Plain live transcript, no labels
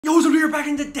Yo, so we're back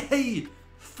in the day.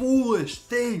 Foolish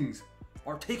things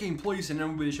are taking place in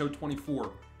MLB The Show 24.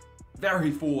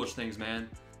 Very foolish things, man.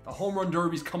 The home run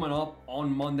derby's coming up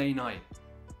on Monday night.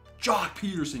 Jock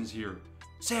Peterson's here.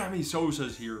 Sammy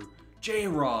Sosa's here.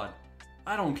 J-Rod.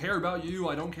 I don't care about you.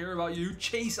 I don't care about you.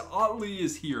 Chase Utley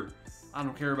is here. I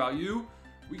don't care about you.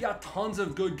 We got tons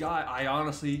of good guys.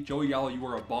 Honestly, Joey Gallo, you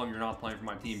are a bum. You're not playing for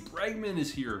my team. Bregman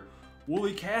is here.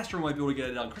 Willie Castro might be able to get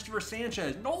it done. Christopher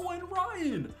Sanchez, Nolan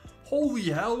Ryan. Holy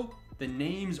hell, the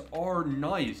names are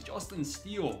nice. Justin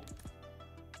Steele.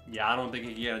 Yeah, I don't think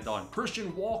he can get it done.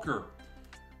 Christian Walker.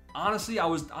 Honestly, I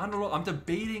don't know. I'm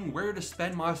debating where to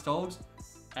spend my stubs,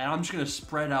 and I'm just gonna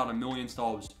spread out a million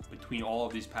stubs between all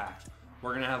of these packs.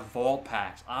 We're gonna have vault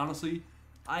packs. Honestly,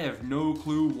 I have no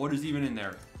clue what is even in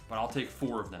there, but I'll take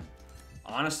 4 of them.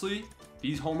 Honestly,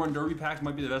 these home run derby packs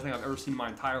might be the best thing I've ever seen in my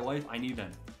entire life. I need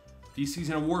them. These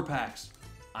season award packs,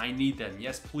 I need them.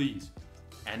 Yes, please.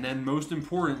 And then most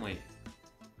importantly,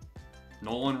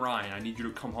 Nolan Ryan, I need you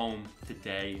to come home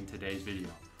today in today's video.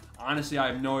 Honestly, I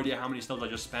have no idea how many stubs I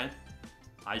just spent.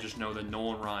 I just know that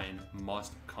Nolan Ryan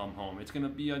must come home. It's going to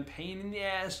be a pain in the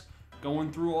ass going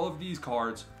through all of these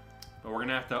cards, but we're going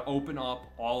to have to open up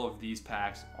all of these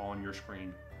packs on your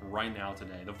screen right now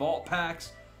today. The vault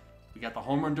packs, we got the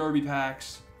home run derby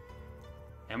packs,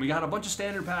 and we got a bunch of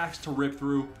standard packs to rip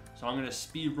through. So I'm going to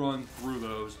speed run through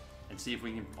those and see if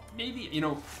we can, maybe, you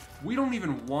know, we don't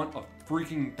even want a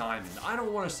freaking diamond. I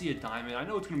don't want to see a diamond. I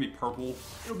know it's going to be purple.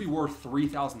 It'll be worth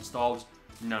 3,000 stubs.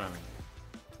 No.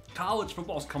 College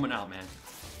football's coming out, man.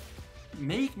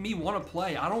 Make me want to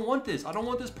play. I don't want this. I don't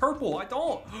want this purple. I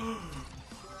don't.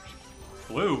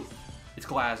 Blue. It's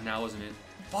glass now, isn't it?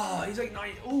 Oh, he's like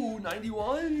 91?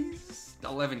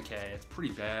 11K. It's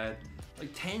pretty bad.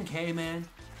 Like 10K, man.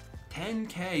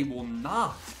 10K will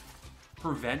not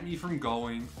prevent me from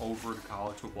going over to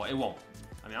college football. It won't.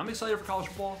 I mean, I'm excited for college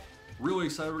football. Really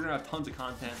excited. We're going to have tons of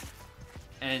content.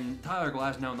 And Tyler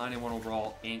Glasnow, 91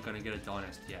 overall, ain't going to get it done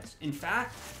STS. In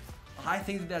fact, I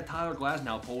think that Tyler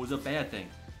Glasnow poll was a bad thing.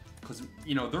 Because,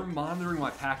 you know, they're monitoring my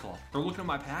pack log. They're looking at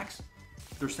my packs.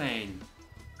 They're saying,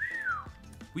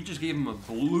 we just gave him a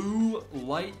blue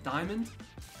light diamond.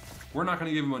 We're not going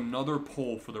to give him another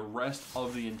pull for the rest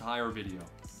of the entire video.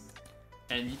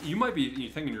 And you might be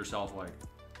thinking to yourself, like,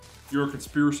 you're a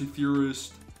conspiracy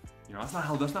theorist. You know,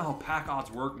 that's not how pack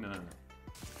odds work. No.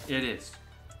 It is.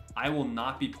 I will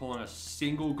not be pulling a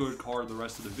single good card the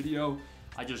rest of the video.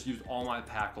 I just used all my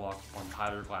pack luck on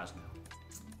Tyler Glasnow.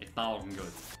 It's not looking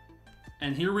good.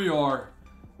 And here we are.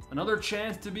 Another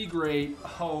chance to be great.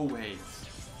 Oh, wait.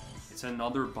 It's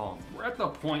another bum. We're at the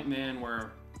point, man,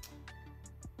 where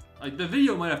like the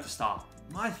video might have to stop.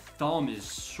 My thumb is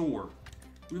sore.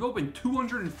 We've opened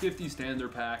 250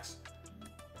 standard packs.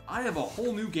 I have a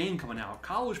whole new game coming out,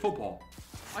 college football.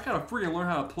 I gotta freaking learn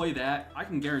how to play that. I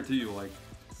can guarantee you, like,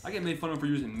 I get made fun of for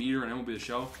using meter and MLB The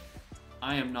Show.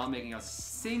 I am not making a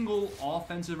single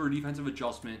offensive or defensive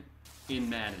adjustment in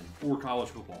Madden or college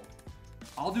football.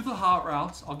 I'll do the hot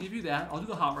routes. I'll give you that. I'll do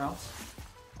the hot routes.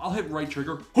 I'll hit right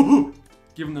trigger.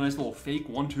 Give him the nice little fake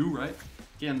 1-2, right?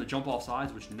 Get him the jump off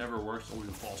sides, which never works. Always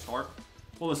a false start.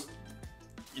 Well, listen.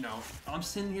 You know, I'm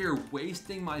sitting here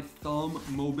wasting my thumb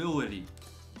mobility.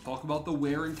 Talk about the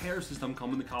wear and tear system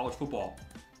coming to college football.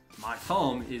 My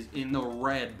thumb is in the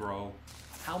red, bro.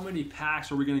 How many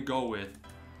packs are we gonna go with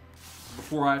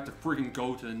before I have to freaking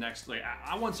go to the next? Like,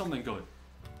 I want something good.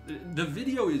 The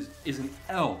video is an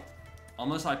L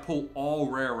unless I pull all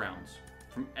rare rounds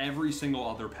from every single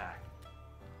other pack.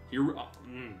 Here,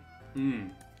 the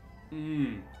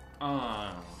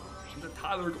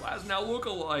Tyler Glasnow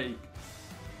lookalike.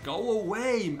 Go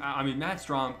away. I mean, Matt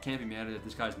Strom can't be mad at it.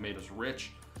 This guy's made us rich.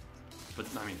 But,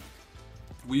 I mean,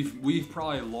 we've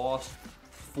probably lost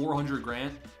 400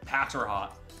 grand. Packs are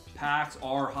hot. Packs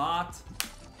are hot.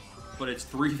 But it's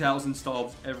 3,000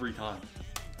 stubs every time.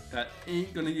 That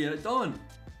ain't going to get it done.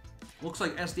 Looks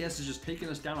like SDS is just taking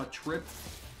us down a trip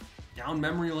down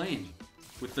memory lane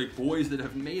with the boys that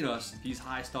have made us these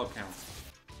high stub counts.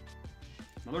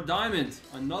 Another diamond.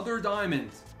 Another diamond.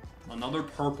 Another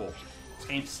purple. This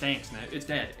game stinks, man. It's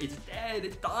dead. It's dead.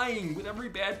 It's dying with every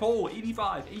bad pull.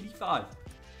 85. 85.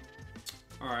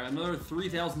 Alright, another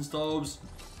 3,000 stubs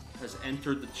has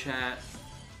entered the chat.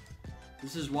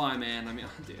 This is why, man. I mean,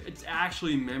 it's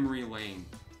actually memory lane.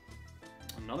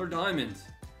 Another diamond.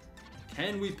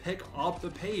 Can we pick up the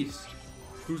pace?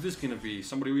 Who's this going to be?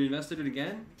 Somebody we invested in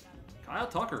again? Kyle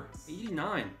Tucker.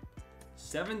 89.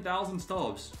 7,000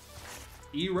 stubs.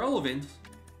 Irrelevant.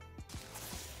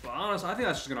 But honestly, I think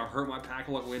that's just going to hurt my pack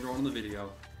luck later on in the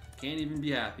video. Can't even be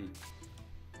happy.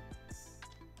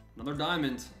 Another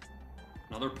diamond.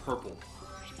 Another purple.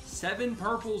 7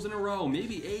 purples in a row.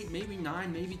 Maybe 8, maybe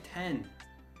 9, maybe 10.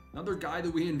 Another guy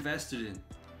that we invested in.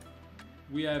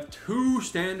 We have 2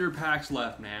 standard packs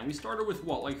left, man. We started with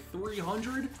what, like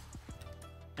 300?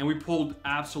 And we pulled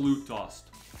absolute dust.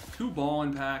 2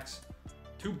 ballin packs.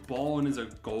 2 ballin is a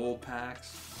gold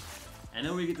packs. And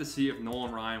then we get to see if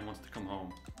Nolan Ryan wants to come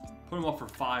home. Put him up for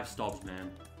 5 stubs, man.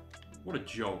 What a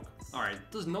joke. Alright,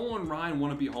 does Nolan Ryan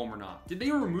want to be home or not? Did they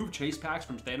remove chase packs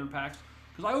from standard packs?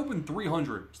 Because I opened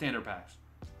 300 standard packs.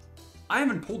 I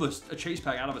haven't pulled a chase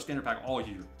pack out of a standard pack all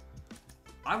year.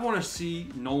 I want to see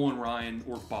Nolan Ryan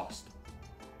or bust.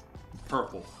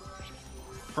 Purple.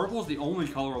 Purple is the only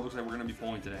color it looks like we're going to be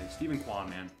pulling today. Steven Kwan,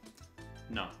 man.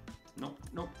 No. Nope,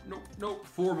 nope, nope, nope.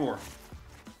 4 more.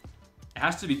 It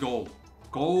has to be gold.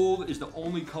 Gold is the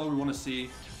only color we want to see.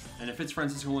 And if it's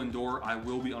Francisco Lindor, I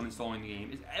will be uninstalling the game.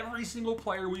 It's every single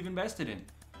player we've invested in.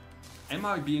 Am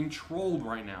I being trolled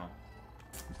right now?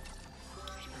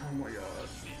 Oh my god.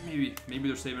 Maybe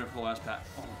they're saving it for the last pack.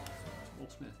 Oh, it's Will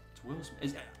Smith. It's Will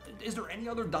Smith. Is there any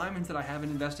other diamonds that I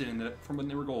haven't invested in that from when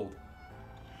they were gold?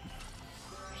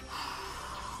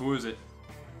 Who is it?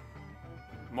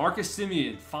 Marcus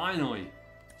Semien, finally.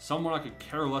 Someone I could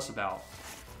care less about.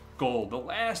 Gold. The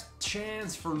last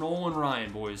chance for Nolan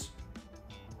Ryan, boys.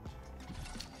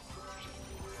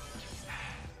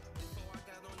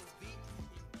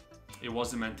 It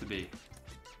wasn't meant to be.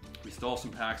 We still have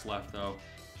some packs left, though.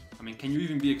 I mean, can you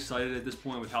even be excited at this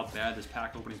point with how bad this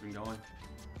pack opening's been going?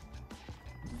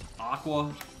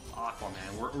 Aqua,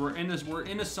 man. We're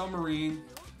in a submarine,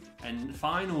 and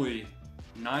finally,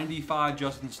 95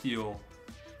 Justin Steele,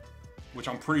 which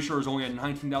I'm pretty sure is only a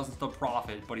 19,000 stub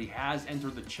profit, but he has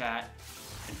entered the chat,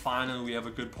 and finally we have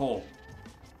a good pull.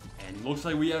 And looks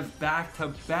like we have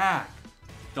back-to-back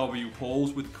W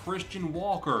pulls with Christian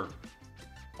Walker.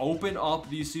 Open up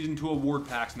these Season 2 award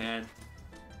packs, man.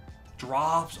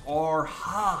 Drops are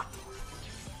hot.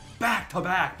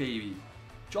 Back-to-back, baby.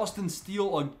 Justin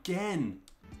Steele again.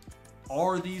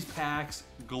 Are these packs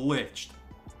glitched?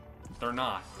 They're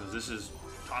not, because this is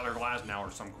Tyler Glasnow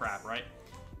or some crap, right?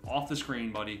 Off the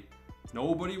screen, buddy.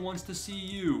 Nobody wants to see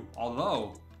you.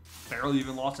 Although, barely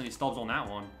even lost any stubs on that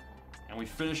one. And we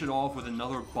finish it off with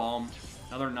another bum,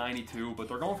 another 92, but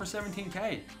they're going for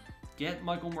 17K. Get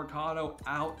Michael Mercado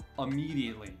out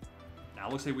immediately. Now,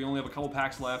 it looks like we only have a couple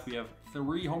packs left. We have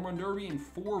 3 Home Run Derby and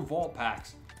 4 Vault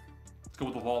packs. Let's go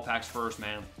with the Vault packs first,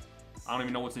 man. I don't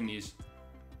even know what's in these.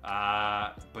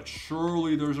 But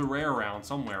surely there's a rare round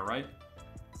somewhere, right?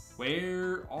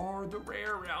 Where are the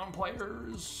rare round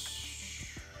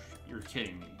players? You're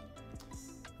kidding me.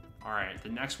 All right, the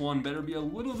next one better be a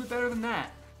little bit better than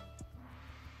that.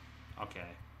 Okay.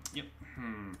 Yep.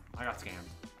 I got scammed.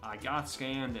 I got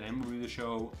scammed in MLB The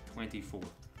Show 24.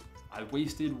 I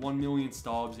wasted 1 million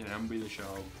stubs in MLB The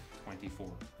Show 24.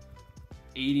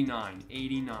 89,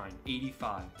 89,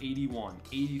 85, 81,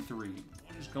 83.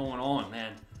 What is going on,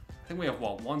 man? I think we have,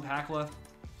 what, 1 pack left?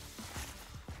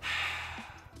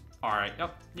 All right,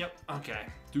 yep, okay.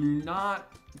 Do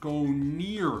not go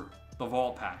near the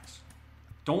vault packs.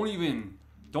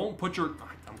 Don't put your,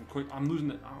 I'm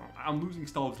losing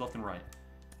stubs left and right.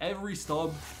 Every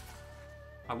stub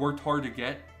I worked hard to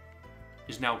get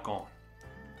is now gone.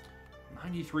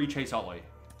 93 chase outlay.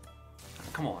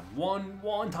 Come on,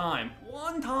 one time.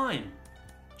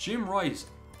 Jim Rice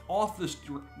off the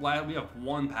street. We have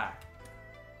 1 pack.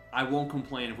 I won't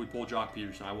complain if we pull Jock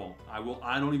Peterson. I won't.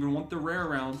 I don't even want the rare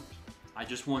round. I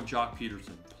just want Jock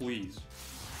Peterson, please.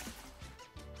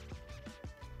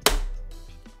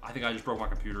 I think I just broke my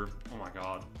computer. Oh my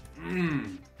god.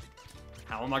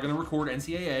 How am I gonna record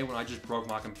NCAA when I just broke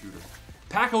my computer?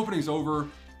 Pack opening's over.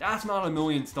 That's not 1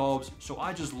 million stubs, so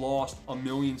I just lost 1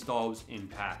 million stubs in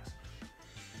packs.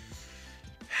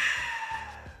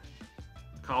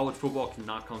 College football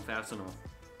cannot come fast enough.